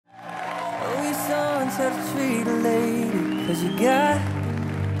learns how to treat a lady, 'cause you got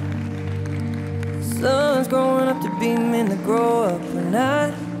sons growing up to be men that grow up or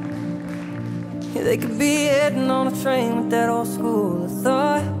not. Yeah, they could be heading on a train with that old school of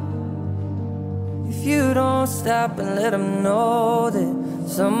thought. If you don't stop and let them know that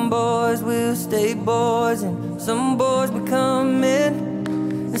some boys will stay boys and some boys become men,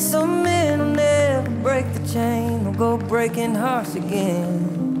 and some men will never break the chain, they'll go breaking hearts again.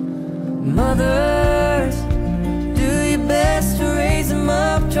 Mothers, do your best to raise them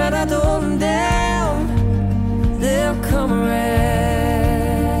up, try not to hold them down, they'll come around.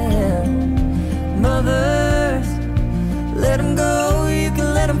 Mothers, let them go, you can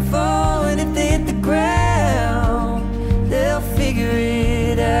let them fall, and if they hit the ground, they'll figure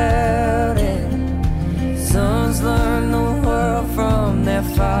it out. And sons learn the world from their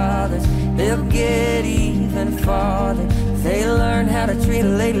fathers, they'll get even farther. They learn how to treat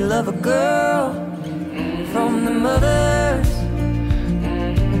a lady, love a girl from the mothers.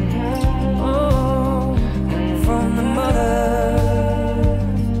 Oh, from the mothers.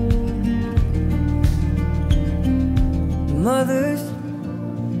 Mothers,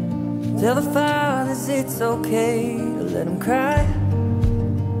 tell the fathers it's okay to let them cry.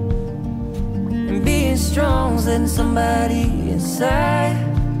 And being strong's letting somebody inside.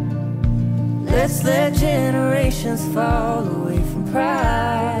 Let's let generations fall away from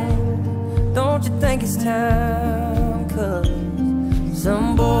pride. Don't you think it's time? 'Cause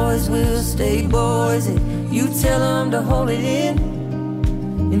some boys will stay boys and you tell them to hold it in,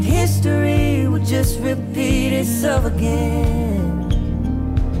 and history will just repeat itself again.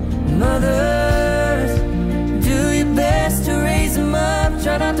 Mothers, do your best to raise them up,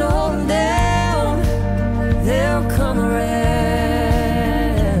 try not to hold them down, they'll come around.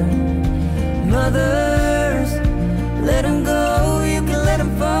 Mothers, let them go, you can let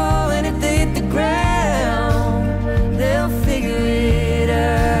them fall, and if they hit the ground, they'll figure it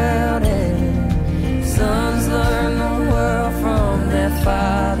out. And sons learn the world from their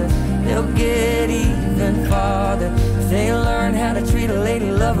fathers, they'll get even farther. They learn how to treat a lady,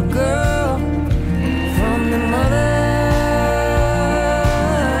 love a girl from their mother.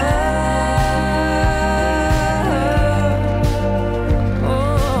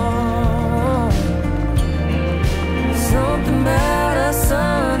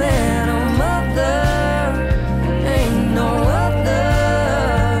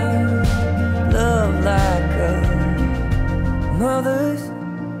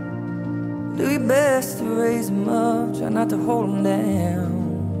 Try not to hold them down,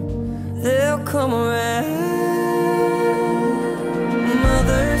 they'll come around.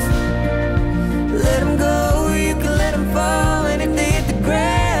 Mothers, let them go, you can let them fall, and if they hit the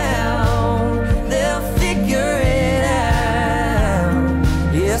ground, they'll figure it out.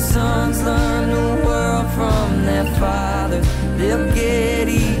 Yeah, sons learn the world from their fathers, they'll get